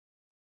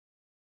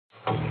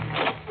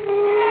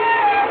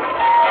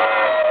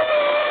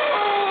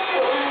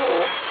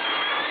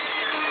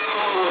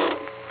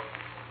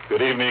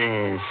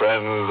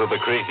friends of the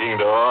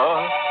creaking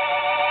door.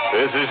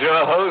 This is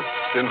your host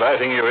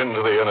inviting you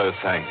into the inner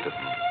sanctum.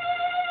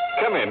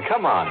 Come in,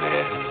 come on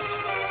in.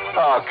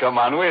 Oh, come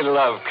on, we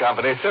love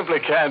company. Simply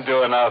can't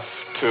do enough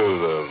to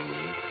them.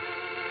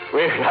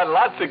 We've got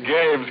lots of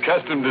games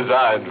custom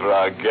designed for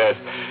our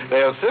guests.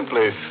 They'll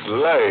simply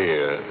slay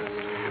you.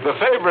 The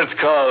favorite's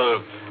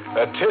called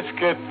a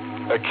tisket,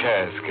 a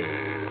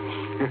casket.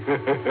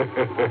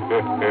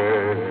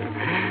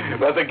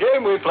 But the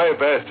game we play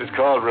best is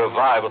called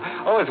revival.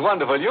 Oh, it's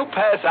wonderful. You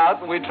pass out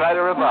and we try to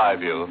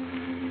revive you.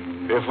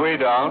 If we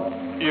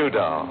don't, you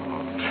don't.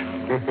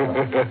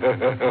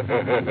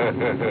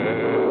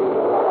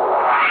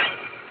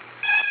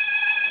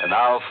 And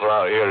now for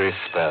our eerie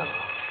spell.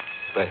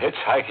 The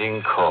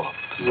hitchhiking corpse.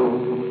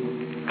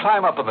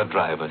 Climb up on the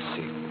driver's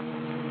seat.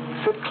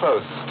 Sit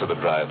close to the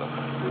driver.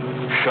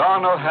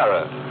 Sean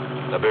O'Hara,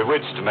 a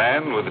bewitched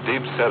man with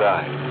deep-set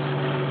eyes.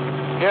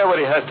 Hear what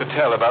he has to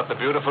tell about the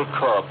beautiful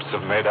corpse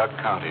of Madoc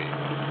County.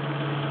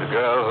 The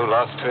girl who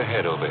lost her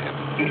head over him.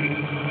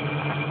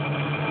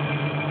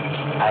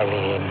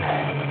 Eileen.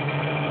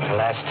 The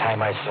last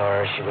time I saw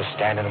her, she was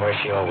standing where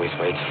she always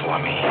waits for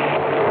me.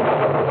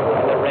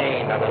 In the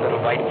rain on the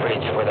little white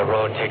bridge where the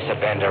road takes a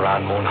bend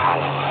around Moon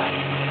Hollow.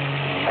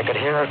 I could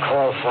hear her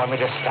call for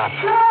me to stop.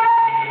 No!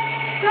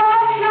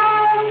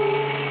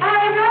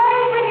 I'm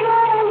right with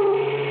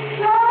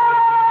you! No!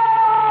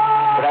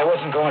 But I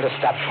wasn't going to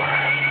stop for her.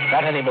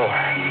 Not anymore.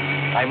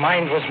 My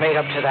mind was made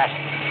up to that.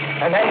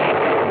 And then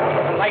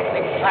the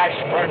lightning flash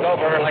burned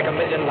over her like a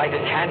million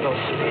lighted candles.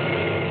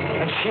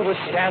 And she was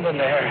standing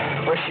there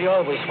where she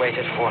always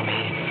waited for me,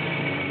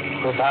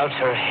 without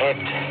her head.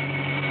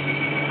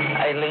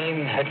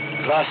 Eileen had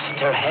lost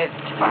her head.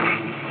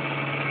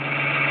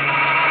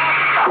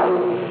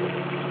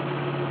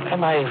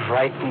 Am I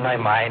right in my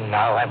mind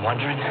now, I'm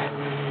wondering?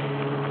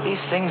 These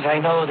things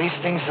I know, these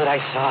things that I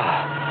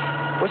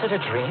saw, was it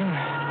a dream?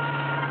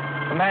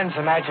 A man's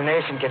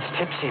imagination gets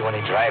tipsy when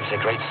he drives a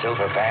great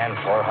silver van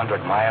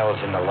 400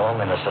 miles in the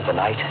loneliness of the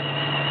night.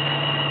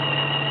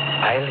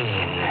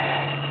 Eileen.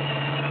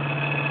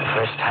 The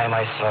first time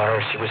I saw her,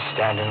 she was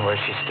standing where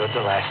she stood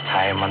the last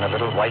time on a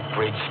little white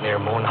bridge near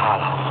Moon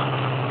Hollow.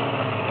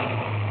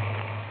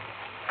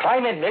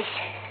 Climb in, miss.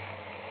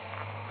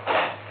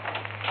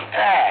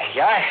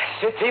 Yeah.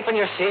 Sit deep in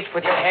your seat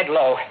with your head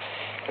low.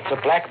 It's a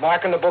black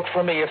mark in the book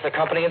for me. If the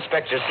company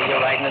inspectors see you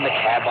riding in the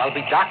cab, I'll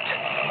be docked.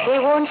 They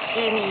won't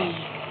see me.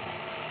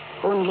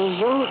 Only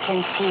you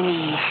can see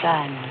me,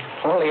 son.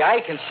 Only I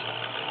can see...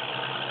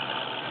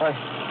 Why,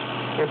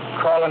 you're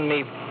calling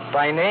me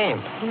by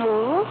name.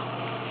 No.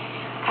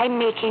 I'm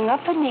making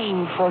up a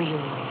name for you.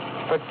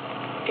 But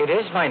it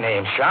is my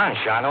name, Sean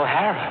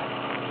O'Hara.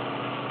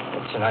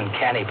 It's an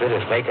uncanny bit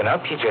of making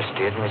up you just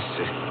did, Miss...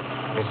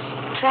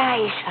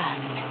 Try, son.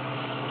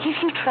 If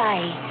you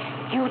try,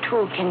 you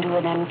too can do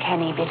an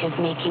uncanny bit of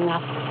making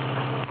up.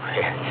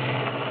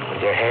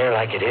 With your hair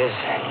like it is,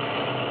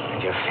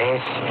 and your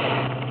face,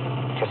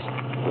 just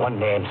one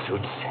name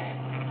suits.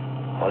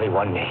 Only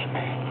one name.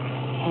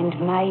 And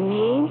my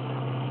name?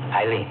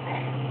 Eileen.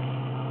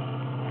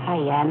 I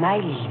am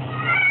Eileen.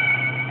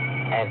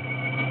 And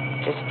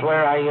just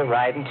where are you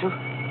riding to?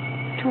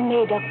 To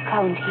Madoc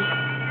County.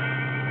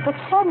 But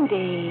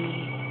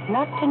someday,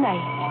 not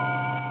tonight.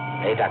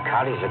 Madoc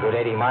County's a good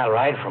 80-mile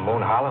ride from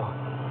Moon Hollow.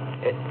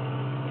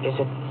 Is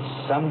it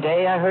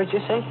someday, I heard you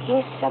say?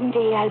 Yes,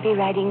 someday I'll be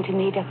riding to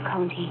Madoc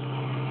County.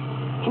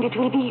 And it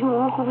will be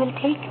you who will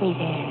take me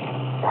there.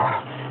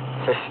 Oh,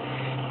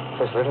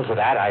 there's little to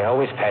that. I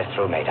always pass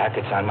through Madoc.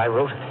 It's on my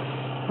route.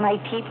 My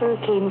people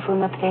came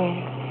from up there.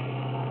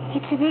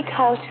 It's a big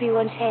house we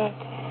once had.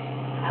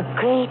 A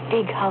great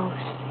big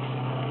house.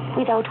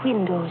 Without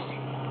windows.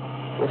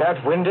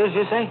 Without windows,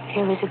 you say?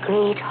 There was a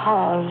great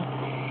hall.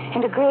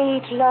 And a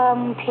great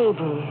long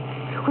table.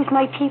 With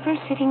my people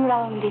sitting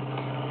round it.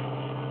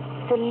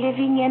 The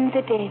living and the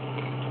dead.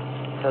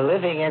 The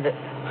living and the...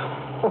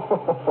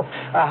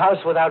 A house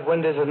without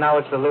windows, and now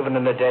it's the living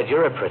and the dead.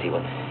 You're a pretty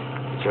one.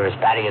 But you're as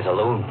batty as a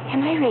loon.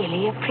 Am I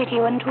really a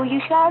pretty one to you,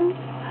 Sean?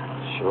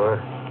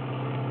 Sure.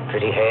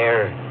 Pretty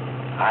hair.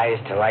 Eyes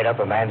to light up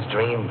a man's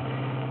dream.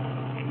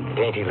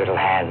 Dainty little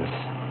hands.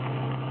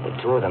 The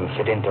two of them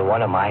fit into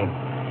one of mine.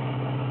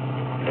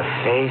 The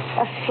face...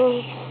 A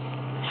face,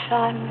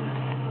 Sean?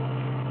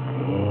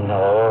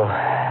 No.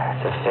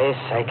 The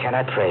face I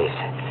cannot praise.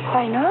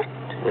 Why not?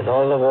 With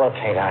all the war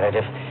paint on it,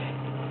 if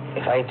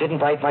I didn't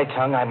bite my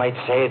tongue, I might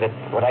say that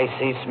what I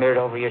see smeared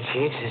over your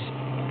cheeks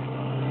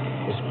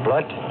is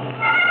blood.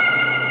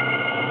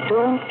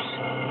 Don't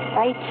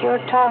bite your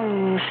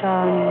tongue,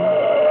 Sean.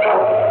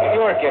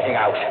 You're getting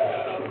out.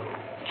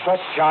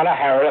 Trust Sean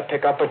O'Hara to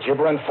pick up a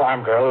gibbering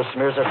farm girl who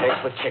smears her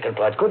face with chicken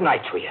blood. Good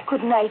night to you.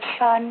 Good night,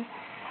 Sean.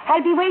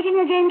 I'll be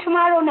waiting again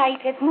tomorrow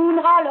night at Moon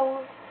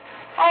Hollow.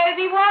 I'll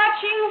be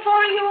watching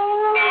for you.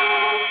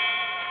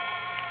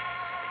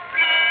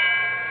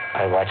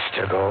 I watched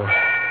her go,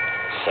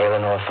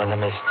 sailing off on the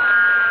mist.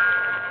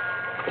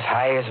 As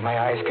high as my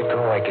eyes could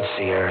go, I could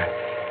see her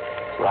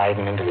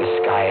riding into the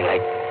sky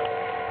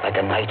like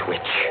a night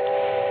witch.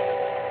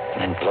 And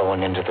and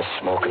blowing into the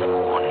smoke of the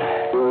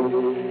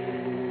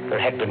moon. There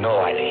had been no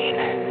Eileen.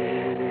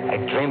 I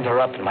dreamed her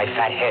up in my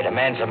fat head. A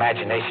man's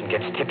imagination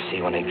gets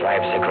tipsy when he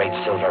drives a great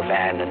silver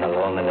van in the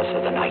loneliness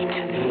of the night.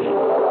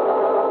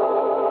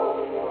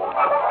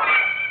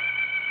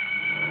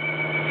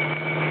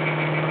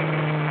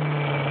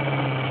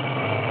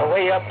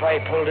 Way up, I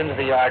pulled into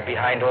the yard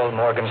behind old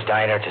Morgan's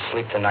diner to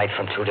sleep the night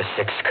from 2 to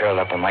 6, curled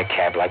up in my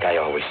cab like I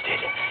always did.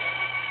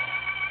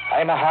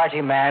 I'm a hearty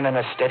man and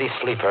a steady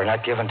sleeper,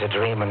 not given to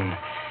dreaming.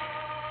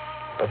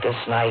 But this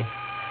night,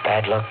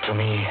 bad luck to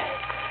me,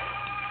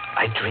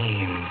 I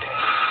dreamed.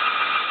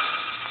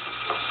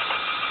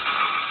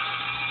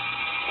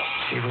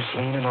 She was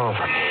leaning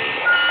over me,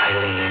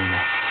 Eileen,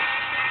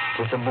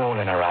 with the moon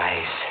in her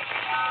eyes.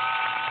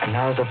 And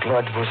now the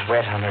blood was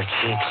wet on her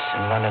cheeks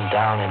and running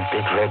down in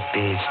big red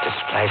beads to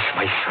splash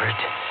my shirt.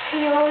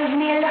 The old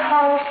mill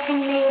house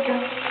in Meadow,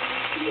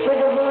 where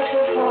the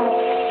water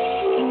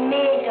falls in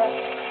Meadow.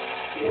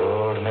 The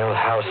old mill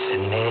house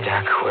in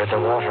Naidoc, where the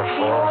water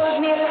The falls.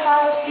 old mill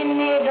house in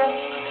Meadow,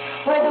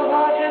 where the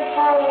water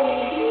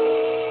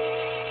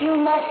falls. You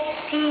must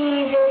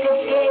see that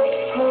the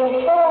dead go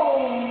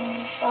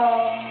home,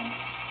 son.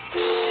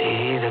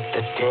 See that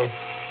the dead...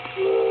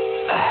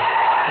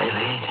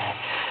 Eileen...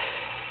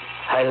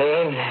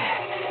 Eileen!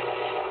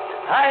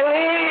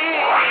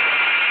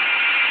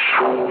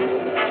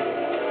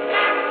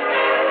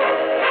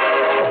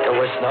 But there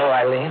was no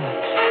Eileen.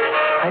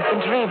 I've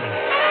been dreaming.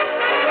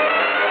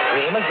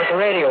 Dreaming, but the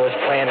radio was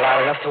playing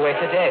loud enough to wake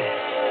the dead.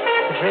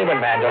 The dreaming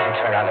man doesn't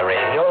turn on the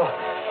radio.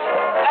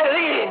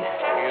 Eileen!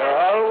 You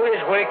always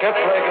wake up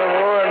like a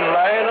roaring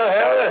lion,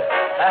 O'Hara.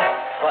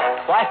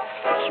 What?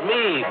 It's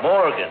me,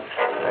 Morgan.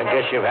 I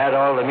guess you've had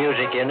all the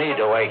music you need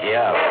to wake you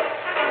up.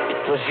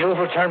 It was you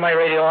who turned my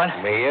radio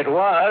on? Me it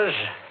was.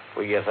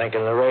 Were you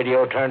thinking the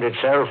radio turned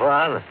itself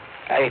on?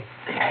 I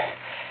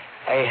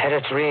had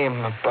a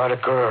dream about a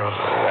girl.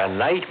 A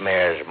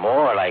nightmare's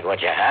more like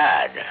what you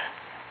had.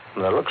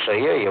 From the looks of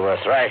you, you were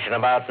thrashing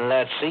about in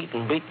that seat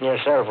and beating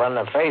yourself on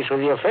the face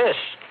with your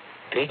fists.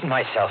 Beating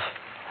myself?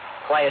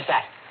 Why is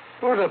that?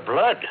 Well, the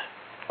blood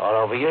all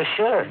over your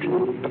shirt.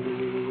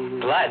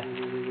 Blood?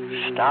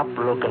 Stop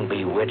looking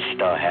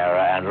bewitched,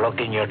 O'Hara, and look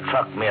in your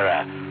truck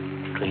mirror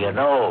to your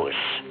nose.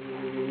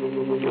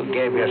 You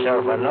gave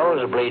yourself a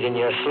nosebleed in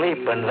your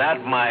sleep, and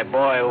that, my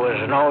boy, was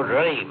no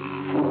dream.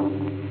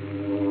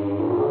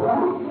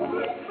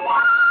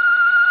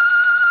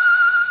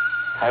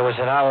 I was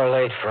an hour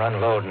late for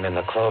unloading in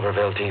the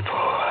Cloverville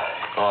depot.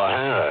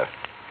 O'Hara,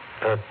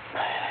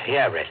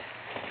 Yeah, Red.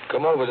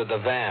 come over to the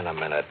van a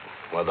minute,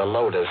 where the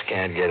loaders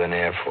can't get an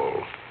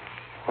airful.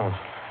 Oh,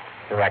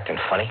 you're acting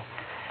funny.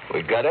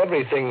 We got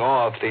everything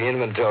off the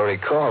inventory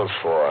calls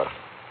for.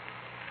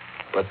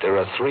 But there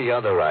are 3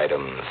 other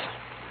items.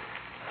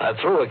 I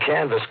threw a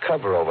canvas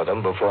cover over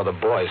them before the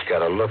boys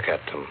got a look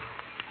at them.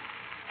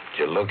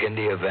 Did you look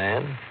into your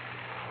van?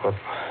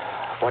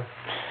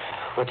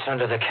 What's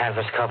under the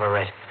canvas cover,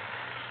 Red?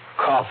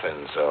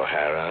 Coffins,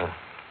 O'Hara.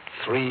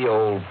 3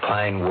 old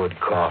pine wood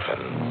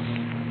coffins.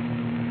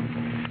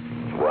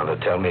 You want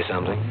to tell me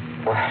something?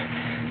 What?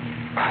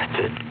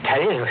 To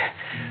tell you?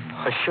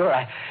 Oh, sure.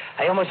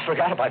 I almost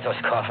forgot about those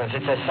coffins.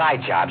 It's a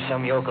side job.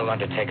 Some yokel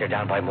undertaker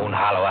down by Moon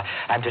Hollow.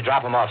 I'm to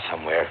drop them off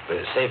somewhere.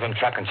 Save him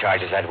trucking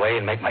charges that way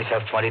and make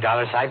myself $20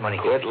 side money.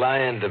 Quit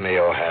lying to me,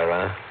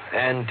 O'Hara.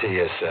 And to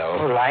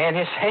yourself. Oh, lying,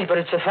 you say? But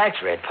it's a fact,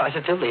 Red.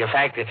 Positively a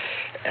fact.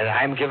 And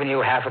I'm giving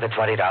you half of the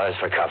 $20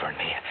 for covering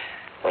me.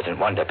 Wasn't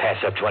one to pass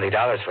up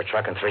 $20 for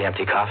trucking 3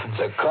 empty coffins.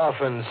 The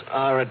coffins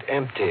aren't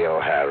empty,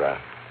 O'Hara.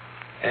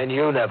 And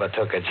you never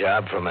took a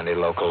job from any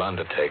local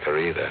undertaker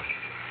either.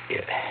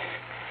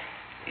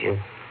 You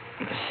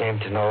seem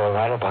to know a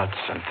lot about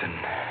something.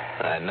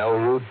 I know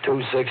Route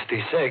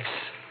 266.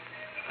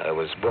 I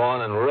was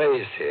born and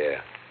raised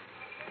here.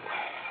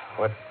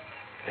 What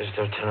is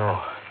there to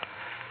know?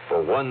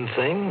 For one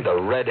thing, the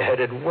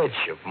red-headed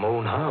witch of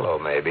Moon Hollow,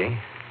 maybe.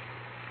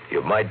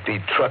 You might be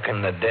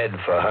trucking the dead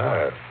for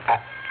her.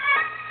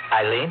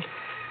 Eileen?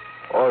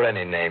 Or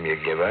any name you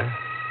give her.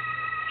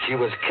 She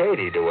was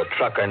Katie to a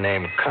trucker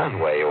named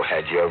Conway who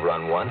had your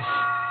run once.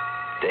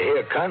 To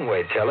hear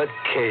Conway tell it,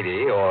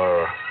 Katie,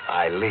 or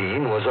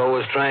Eileen, was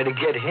always trying to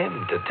get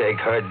him to take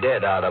her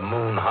dead out of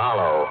Moon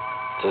Hollow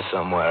to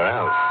somewhere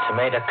else. To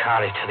Maida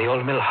College, to the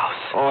old mill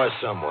house. Or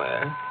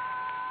somewhere.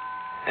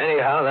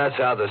 Anyhow, that's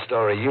how the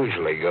story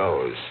usually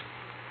goes.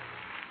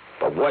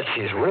 But what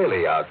she's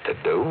really out to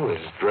do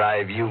is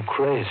drive you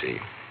crazy.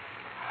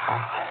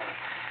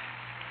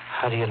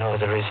 How do you know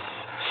there is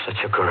such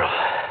a girl?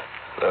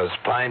 Those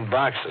pine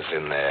boxes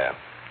in there.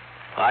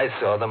 I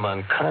saw them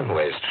on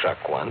Conway's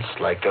truck once,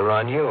 like they're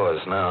on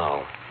yours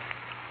now.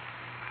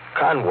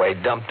 Conway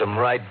dumped them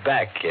right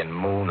back in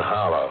Moon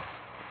Hollow.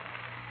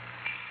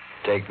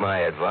 Take my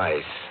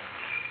advice.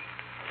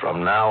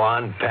 From now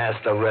on, pass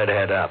the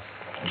redhead up.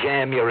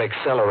 Jam your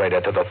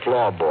accelerator to the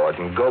floorboard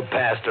and go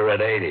past her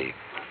at 80.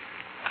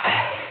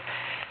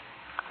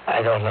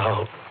 I don't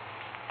know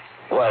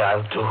what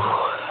I'll do.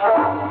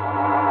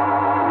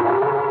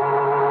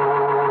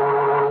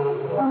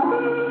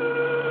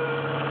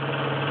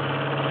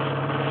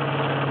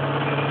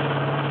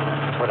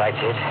 what I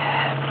did.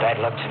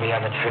 Bad luck to me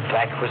on the trip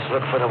back was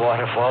look for the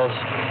waterfalls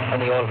and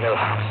the old mill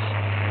house.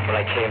 When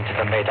I came to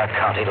the Madoc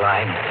County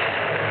line,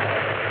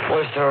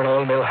 was there an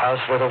old mill house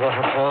where the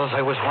waterfalls,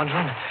 I was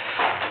wondering?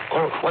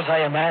 Or was I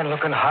a man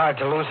looking hard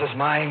to lose his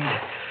mind?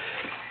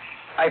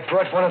 I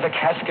brought one of the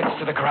caskets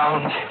to the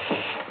ground.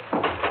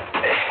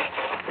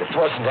 It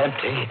wasn't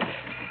empty,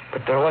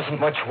 but there wasn't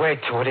much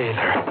weight to it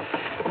either.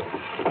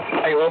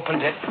 I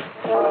opened it.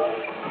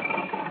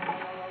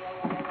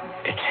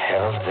 It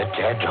held the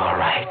dead, all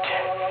right,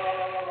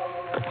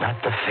 but not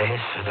the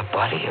face or the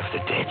body of the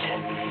dead.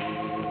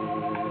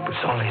 It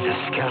was only the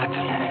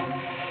skeleton.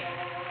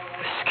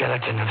 The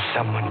skeleton of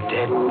someone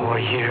dead more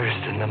years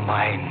than the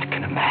mind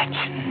can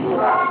imagine.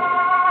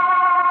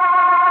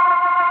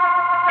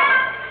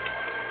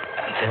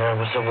 And there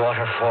was a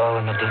waterfall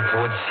in the deep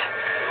woods.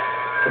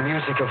 The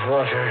music of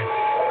water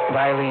and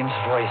Eileen's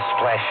voice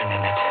splashing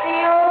in it.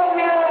 The old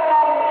mill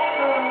house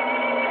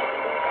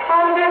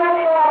under the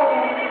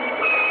water.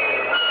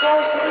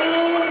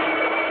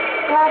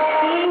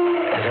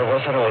 And there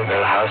was an old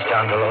mill house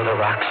down below the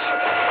rocks.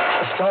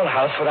 A stone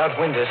house without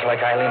windows,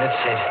 like Eileen had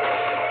said.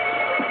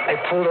 I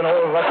pulled an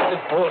old rusted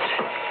bolt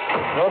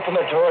and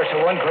opened the door to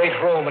one great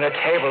room and a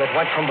table that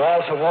went from wall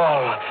to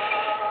wall.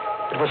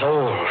 It was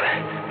old,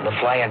 and the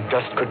flying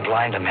dust could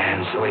blind a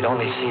man, so he'd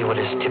only see what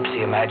his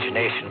tipsy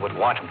imagination would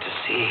want him to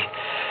see.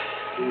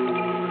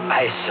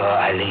 I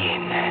saw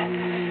Eileen.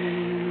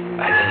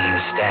 Eileen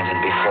standing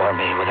before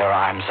me with her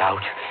arms out.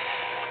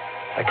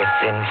 Like a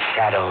thin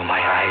shadow my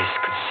eyes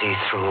could see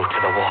through to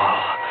the wall.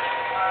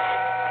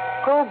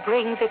 Go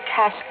bring the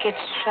casket,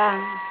 son.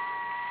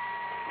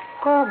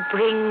 Go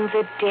bring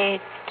the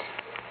dead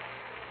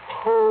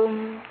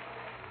home.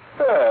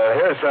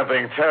 Here's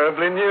something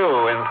terribly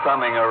new in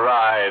thumbing a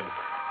ride.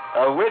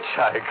 A witch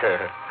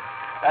hiker.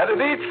 And a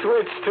neat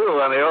switch,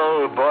 too, on the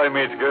old boy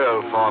meets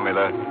girl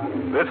formula.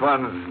 This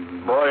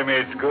one's boy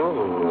meets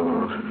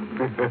gold.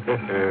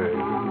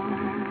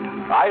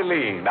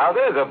 Eileen. Now,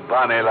 there's a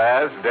bonny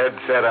lass dead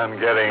set on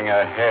getting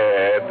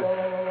ahead.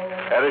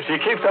 And if she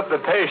keeps up the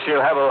pace,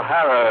 she'll have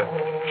O'Hara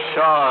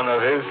shorn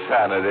of his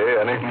sanity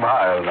any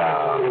mile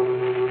now.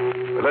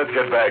 But let's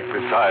get back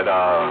beside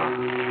our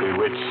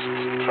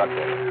bewitched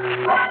trucker.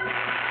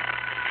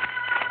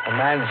 A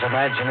man's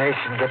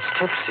imagination gets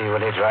tipsy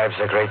when he drives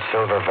a great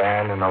silver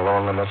van in the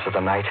loneliness of the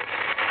night.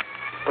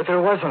 But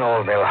there was an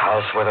old mill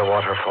house where the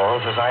water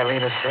falls, as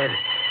Eileen has said.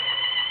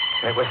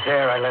 And it was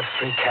there I left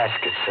 3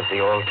 caskets of the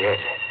old dead.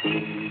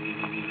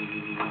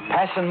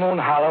 Passing Moon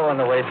Hollow on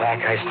the way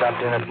back, I stopped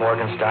in at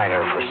Morgan's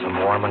Diner for some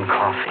Mormon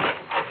coffee.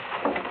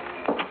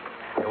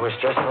 It was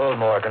just old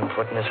Morgan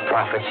putting his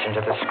profits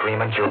into the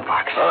screaming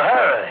jukebox.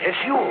 O'Hara, it's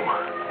you.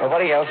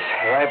 Nobody else.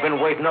 I've been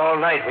waiting all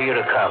night for you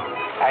to come.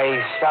 I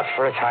stopped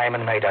for a time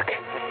in Madoc.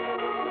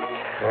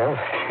 Well,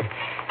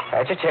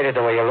 agitated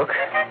the way you look.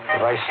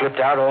 Have I slipped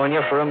out owing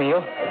you for a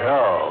meal?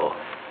 No.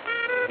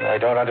 I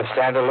don't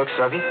understand the looks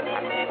of you.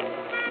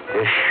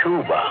 The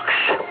shoebox.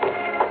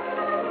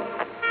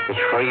 It's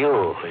for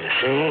you, you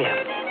see.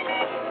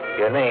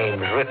 Your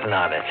name's written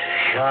on it.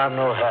 Sean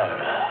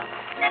O'Hara.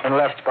 And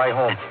left by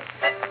whom?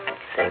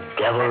 The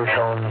devil's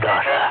own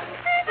daughter.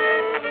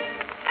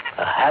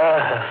 O'Hara,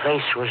 her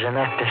face was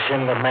enough to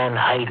send a man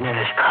hiding in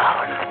his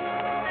coffin.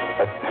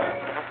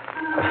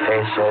 A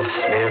face all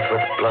smeared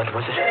with blood,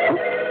 was it?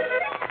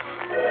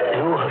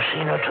 You have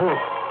seen her, too.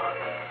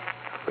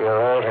 We are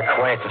old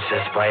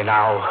acquaintances by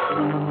now.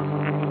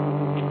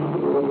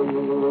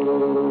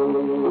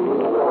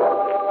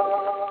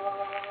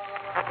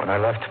 When I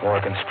left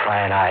Morgan's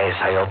prying eyes,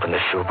 I opened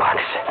the shoebox.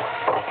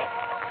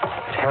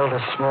 It held a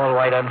small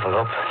white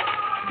envelope,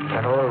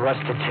 an old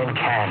rusted tin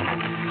can.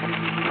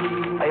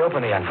 I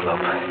opened the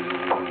envelope.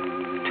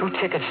 2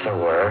 tickets there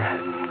were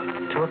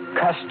to a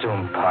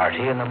costume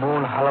party in the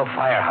Moon Hollow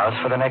Firehouse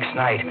for the next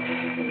night.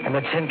 And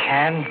the tin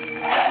can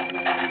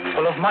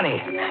full of money.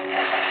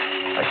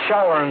 A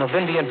showering of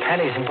Indian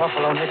pennies and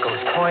buffalo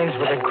nickels, coins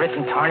with the grit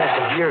and tarnish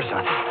of years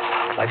on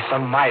them, like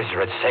some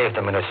miser had saved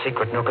them in a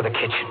secret nook of the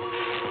kitchen.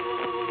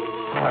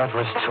 That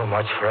was too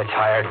much for a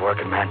tired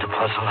working man to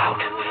puzzle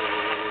out.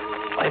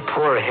 My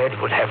poor head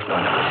would have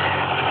none of it.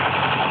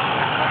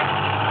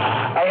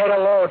 I had a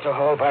load to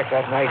hold back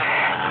that night.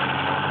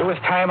 There was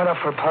time enough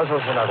for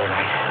puzzles another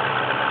night.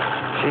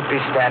 She'd be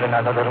standing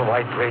on the little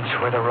white bridge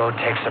where the road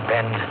takes a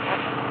bend,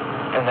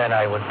 and then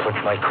I would put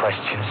my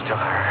questions to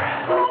her.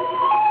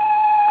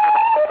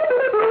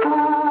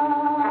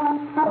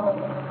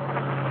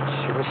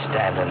 She was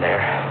standing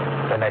there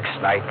the next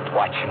night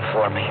watching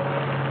for me,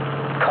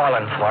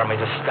 calling for me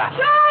to stop.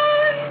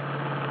 Sean!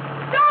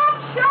 Stop,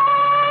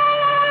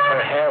 Sean!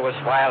 Her hair was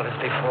wild as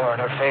before,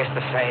 and her face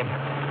the same.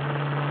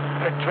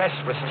 Her dress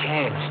was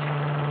changed.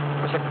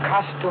 It was a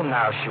costume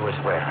now she was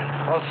wearing,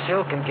 all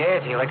silk and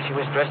gaiety, like she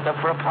was dressed up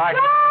for a party.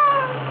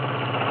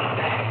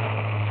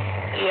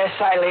 Yes,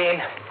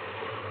 Eileen.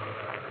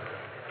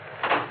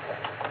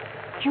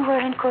 You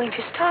weren't going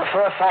to stop. For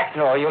a fact,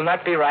 no. You'll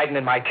not be riding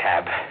in my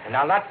cab. And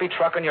I'll not be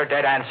trucking your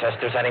dead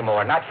ancestors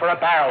anymore. Not for a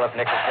barrel of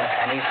nickels and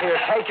pennies. Here,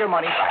 take your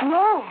money back.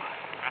 No.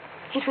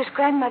 It was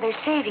Grandmother's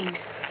savings.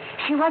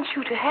 She wants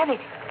you to have it.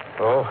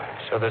 Oh,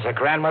 so there's a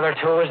grandmother,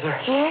 too, is there?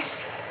 Yes?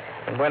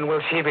 And when will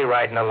she be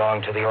riding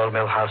along to the old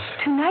mill house?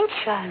 Tonight,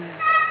 Sean.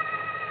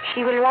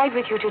 She will ride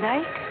with you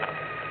tonight.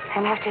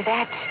 And after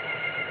that,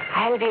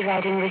 I'll be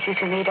riding with you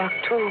to Madoc,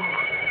 too.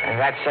 And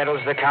that settles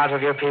the count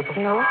of your people?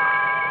 No.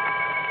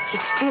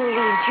 It still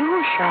leaves you,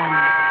 Sean.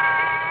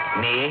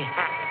 Me?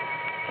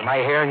 Am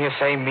I hearing you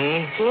say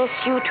me? Yes,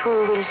 you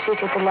too will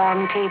sit at the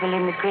long table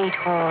in the great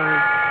hall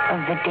of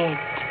the dead.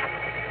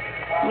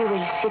 You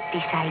will sit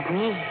beside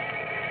me.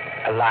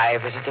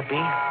 Alive, is it to be,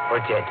 or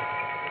dead?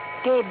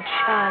 Dead,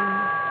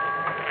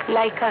 Sean.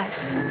 Like us.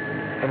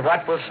 And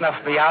what will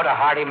snuff me out, a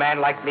hardy man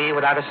like me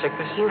without a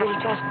sickness? You will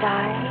just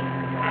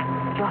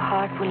die. Your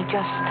heart will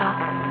just stop.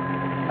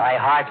 My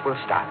heart will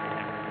stop.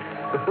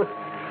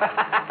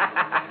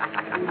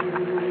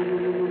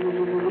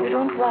 You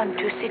don't want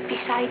to sit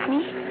beside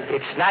me?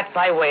 It's not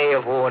by way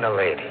of wooing a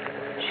lady.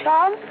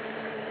 Sean,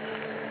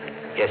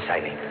 Yes,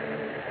 Eileen.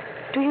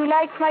 do you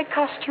like my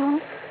costume?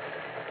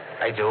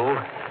 I do.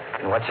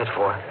 And what's it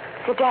for?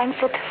 The dance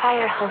at the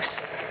firehouse.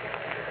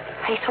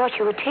 I thought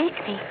you would take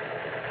me.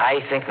 I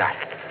think not.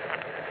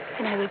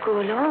 Then I will go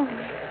alone.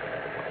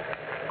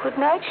 Good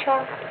night,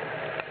 Sean.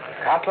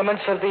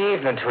 Compliments of the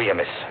evening to you,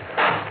 miss.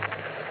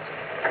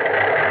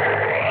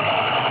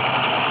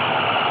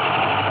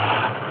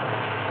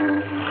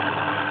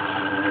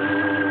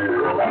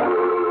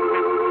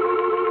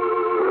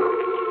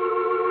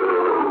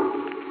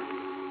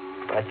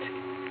 But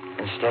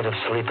instead of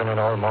sleeping in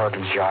old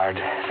Morgan's yard,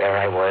 there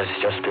I was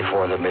just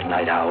before the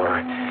midnight hour,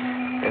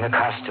 in the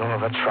costume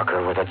of a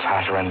trucker with a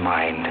tottering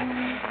mind,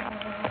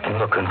 and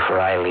looking for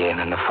Eileen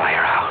in the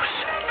firehouse.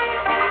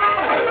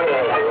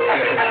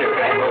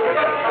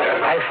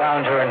 I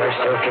found her in her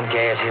silken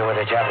gaiety where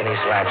the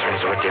Japanese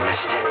lanterns were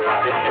dimmest,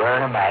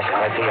 wearing a mask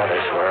like the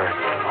others were,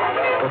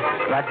 but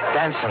not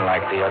dancing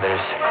like the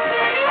others.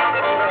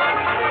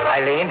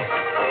 Eileen,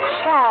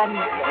 Sean,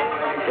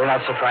 you're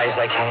not surprised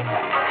I came?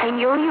 I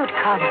knew you'd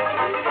come.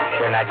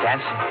 You're not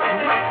dancing?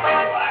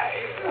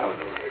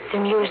 The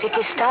music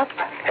is stopped.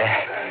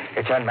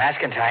 It's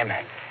unmasking time.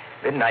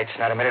 Midnight's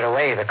not a minute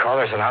away. The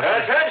caller's announcing.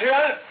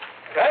 Attention!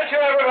 Attention,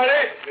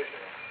 everybody!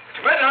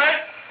 It's midnight!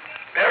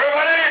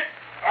 Everybody,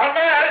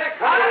 unmask!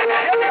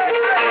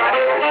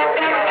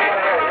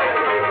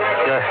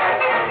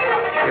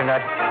 You're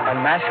not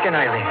unmasking,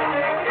 Eileen.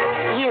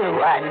 You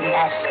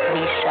unmask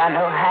me, Sean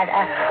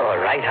O'Hara. All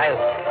right, I'll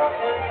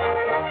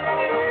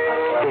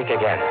speak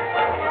again.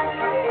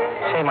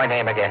 Say my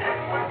name again.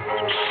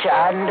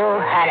 Sean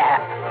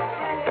O'Hara.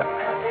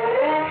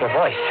 Your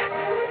voice.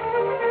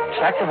 It's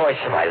not the voice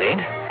of Eileen.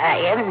 I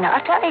am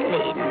not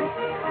Eileen.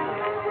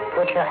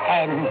 Put your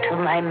hand to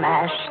my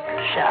mask,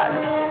 Sean.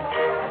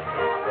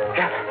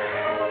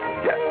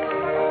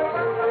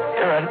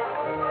 You're an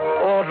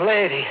old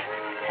lady.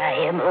 I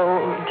am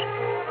old,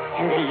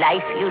 and the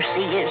life you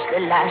see is the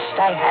last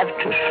I have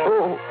to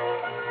show.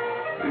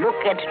 Look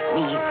at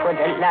me for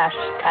the last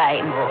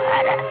time,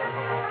 O'Hara.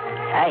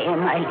 I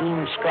am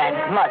Eileen's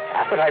grandmother.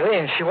 But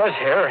Eileen, she was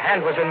here. Her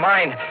hand was in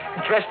mine.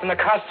 Dressed in the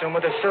costume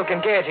with the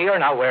silken gaiety you're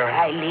now wearing.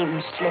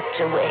 Eileen slipped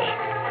away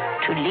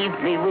to leave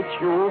me with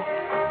you.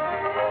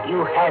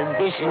 You have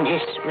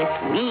business with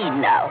me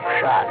now,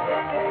 Sean.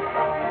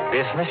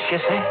 Business, you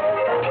say?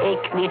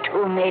 Take me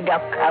to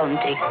Madoc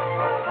County,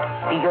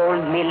 the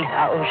old mill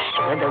house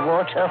where the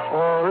water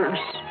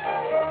falls.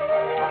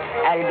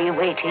 I'll be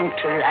waiting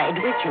to ride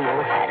with you,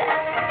 O'Hara.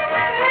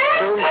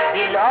 Don't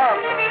be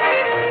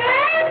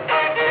long.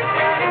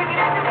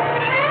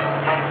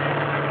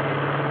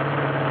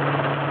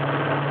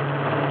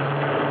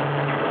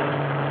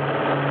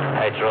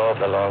 I drove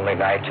the lonely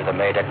night to the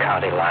Maida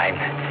County line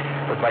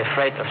with my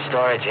freight of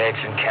storage eggs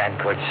and canned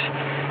goods,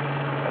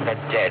 and the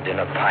dead in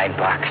a pine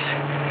box.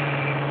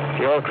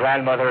 The old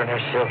grandmother in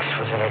her silks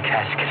was in her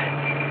casket.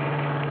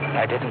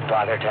 I didn't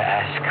bother to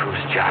ask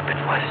whose job it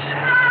was.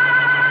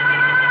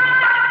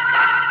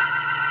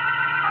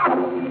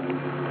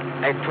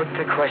 I put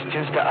the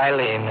questions to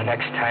Eileen the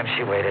next time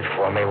she waited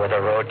for me where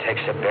the road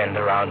takes a bend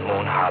around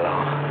Moon Hollow.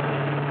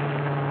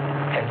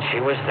 And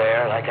she was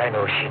there like I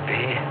knew she'd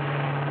be,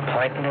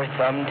 pointing her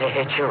thumb to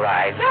hitch a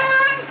ride.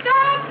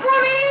 Stop for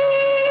me!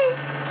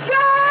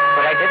 John!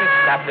 But I didn't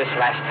stop this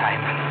last time.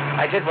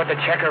 I did what the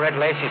checker-red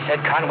Lacey said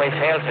Conway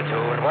failed to do,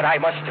 and what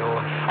I must do.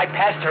 I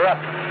passed her up.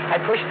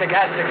 I pushed the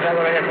gas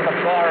accelerator to the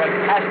floor and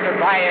passed her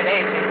by in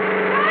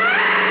 80.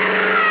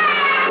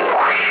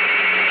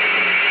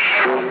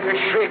 The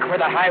shriek where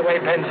the highway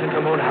bends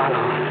into Moon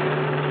Hollow.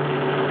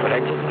 But I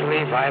didn't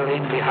leave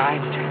Eileen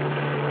behind.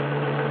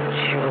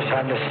 She was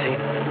on the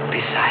seat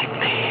beside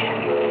me.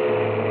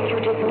 You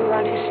didn't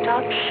want to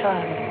stop,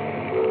 Sean.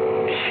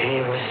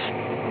 She was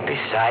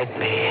beside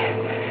me.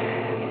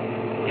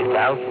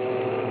 Without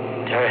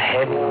her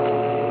head.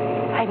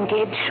 I'm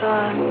dead,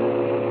 Sean.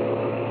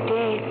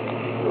 Dead.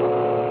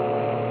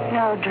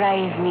 Now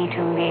drive me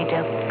to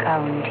Madoc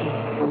County.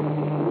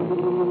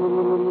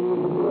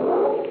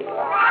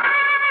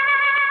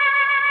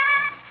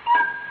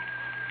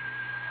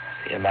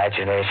 The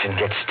imagination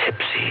gets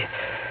tipsy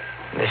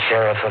The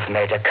sheriff of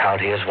Maida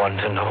County is one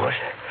to know it.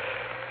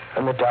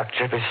 And the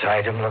doctor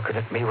beside him looking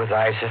at me with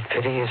eyes of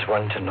pity is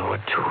one to know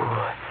it, too.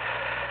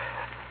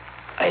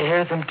 I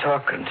hear them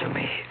talking to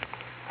me,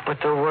 but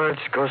the words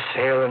go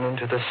sailing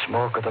into the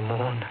smoke of the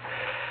moon.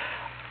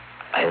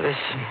 I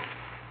listen,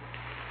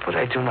 but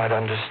I do not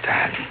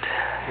understand.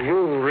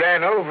 You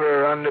ran over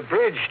her on the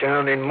bridge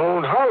down in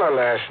Moon Hollow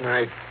last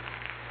night.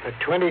 A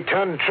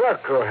 20-ton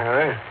truck,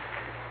 O'Hara.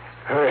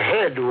 Her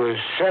head was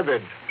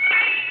severed.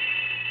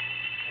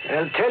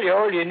 I'll tell you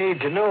all you need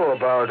to know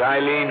about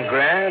Eileen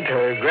Grant,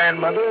 her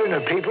grandmother, and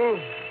her people.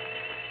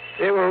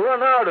 They were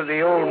run out of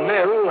the old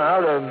mill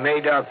out of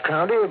Madoc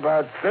County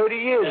about 30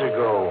 years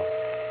ago.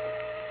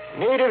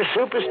 Native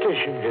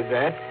superstition did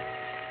that.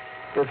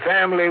 The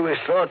family was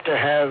thought to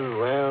have,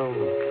 well,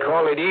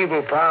 call it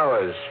evil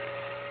powers.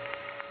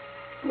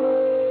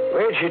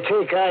 Where'd you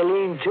take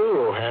Eileen to,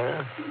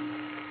 O'Hara?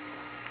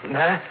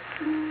 Huh?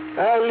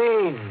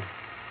 Eileen.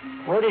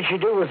 What did you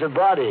do with the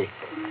body?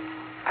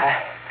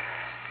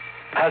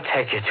 I'll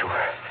take you to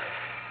her.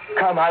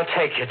 Come, I'll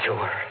take you to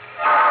her.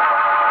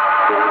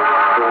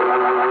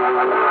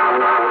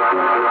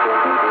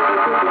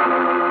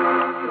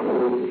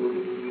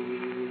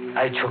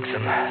 I took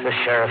them, the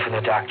sheriff and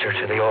the doctor,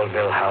 to the old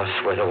mill house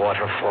where the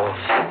water falls.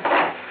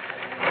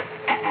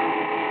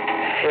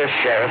 Here,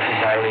 Sheriff,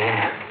 is Eileen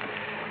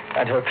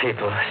and her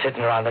people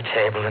sitting around the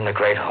table in the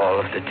great hall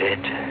of the dead.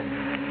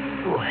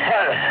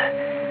 O'Hara,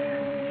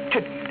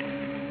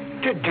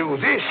 to do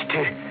this,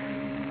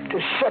 to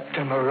set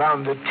them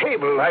around the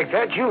table like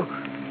that, you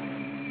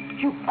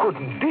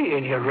couldn't be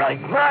in your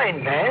right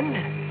mind, man.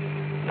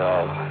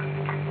 No,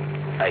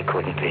 I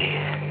couldn't be.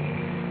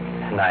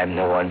 And I'm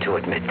the one to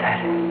admit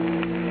that.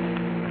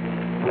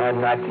 I'm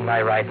not in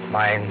my right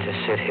mind to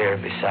sit here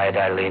beside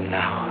Eileen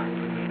now.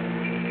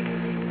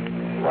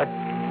 What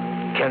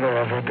can there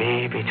ever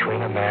be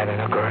between a man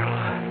and a girl?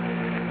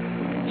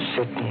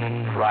 Sitting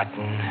and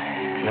rotting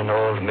in an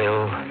old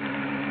mill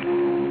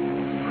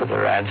with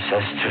their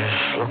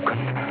ancestors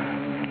looking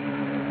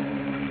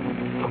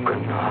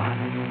on.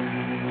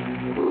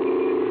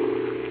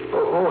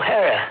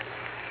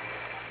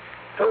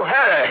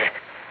 O'Hara.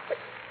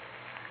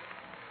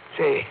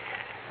 Say,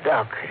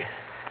 Doc,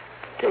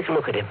 take a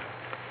look at him.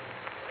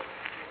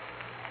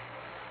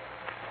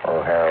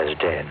 O'Hara's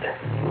dead.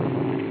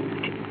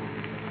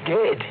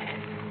 Dead?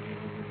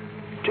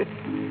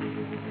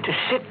 To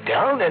sit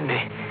down and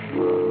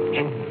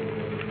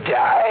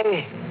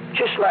die?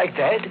 Just like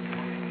that?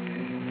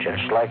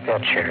 Just like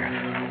that, Sheriff.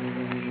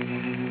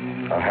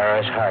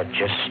 O'Hara's heart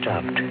just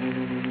stopped.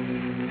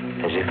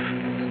 As if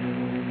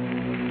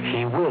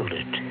he willed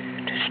it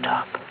to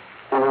stop.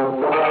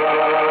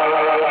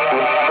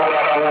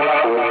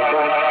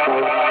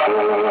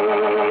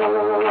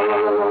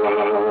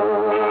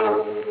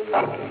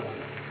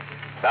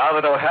 Now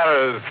that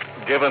O'Hara's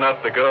given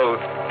up the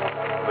ghost,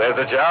 there's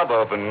a job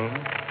open.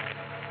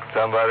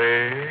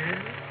 Somebody...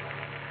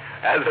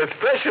 As a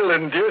special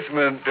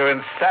inducement to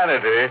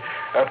insanity,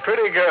 a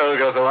pretty girl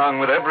goes along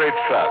with every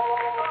truck.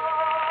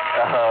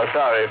 Oh,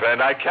 sorry,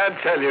 friend. I can't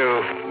tell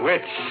you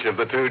which of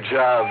the two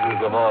jobs is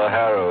the more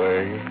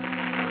harrowing.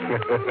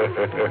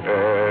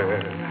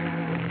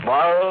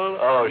 Moral?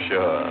 Oh,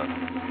 sure.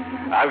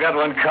 I've got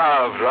one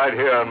carved right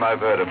here on my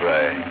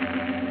vertebrae.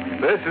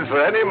 This is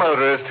for any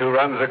motorist who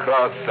runs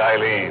across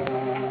Eileen.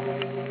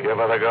 Give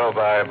her the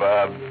go-by,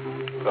 Bob.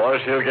 All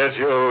she'll get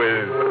you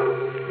is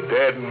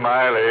dead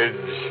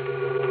mileage.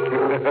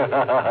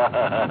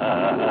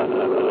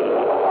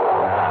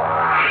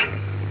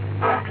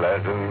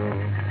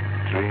 Pleasant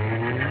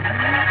dreams.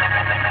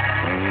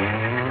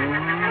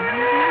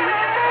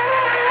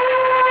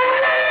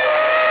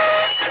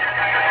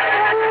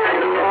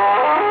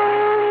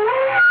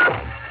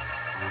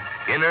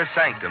 Inner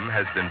Sanctum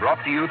has been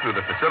brought to you through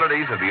the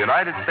facilities of the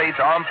United States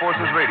Armed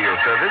Forces Radio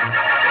Service,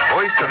 the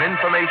voice of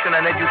information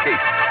and education.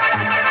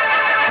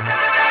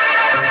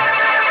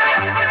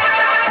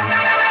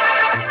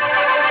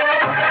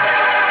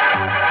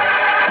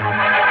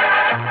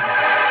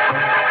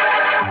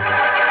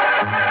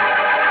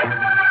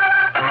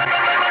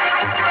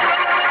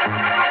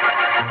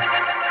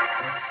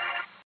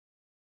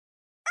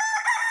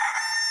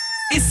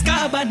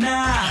 इसका बना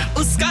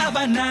उसका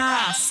बना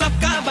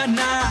सबका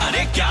बना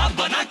अरे क्या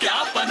बना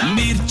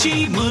मिर्ची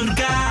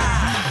मुर्गा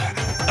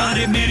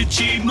अरे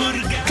मिर्ची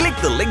मुर्गा Click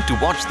the link to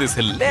watch this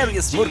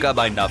hilarious Murga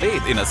by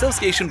Naved in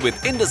association with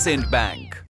IndusInd Bank.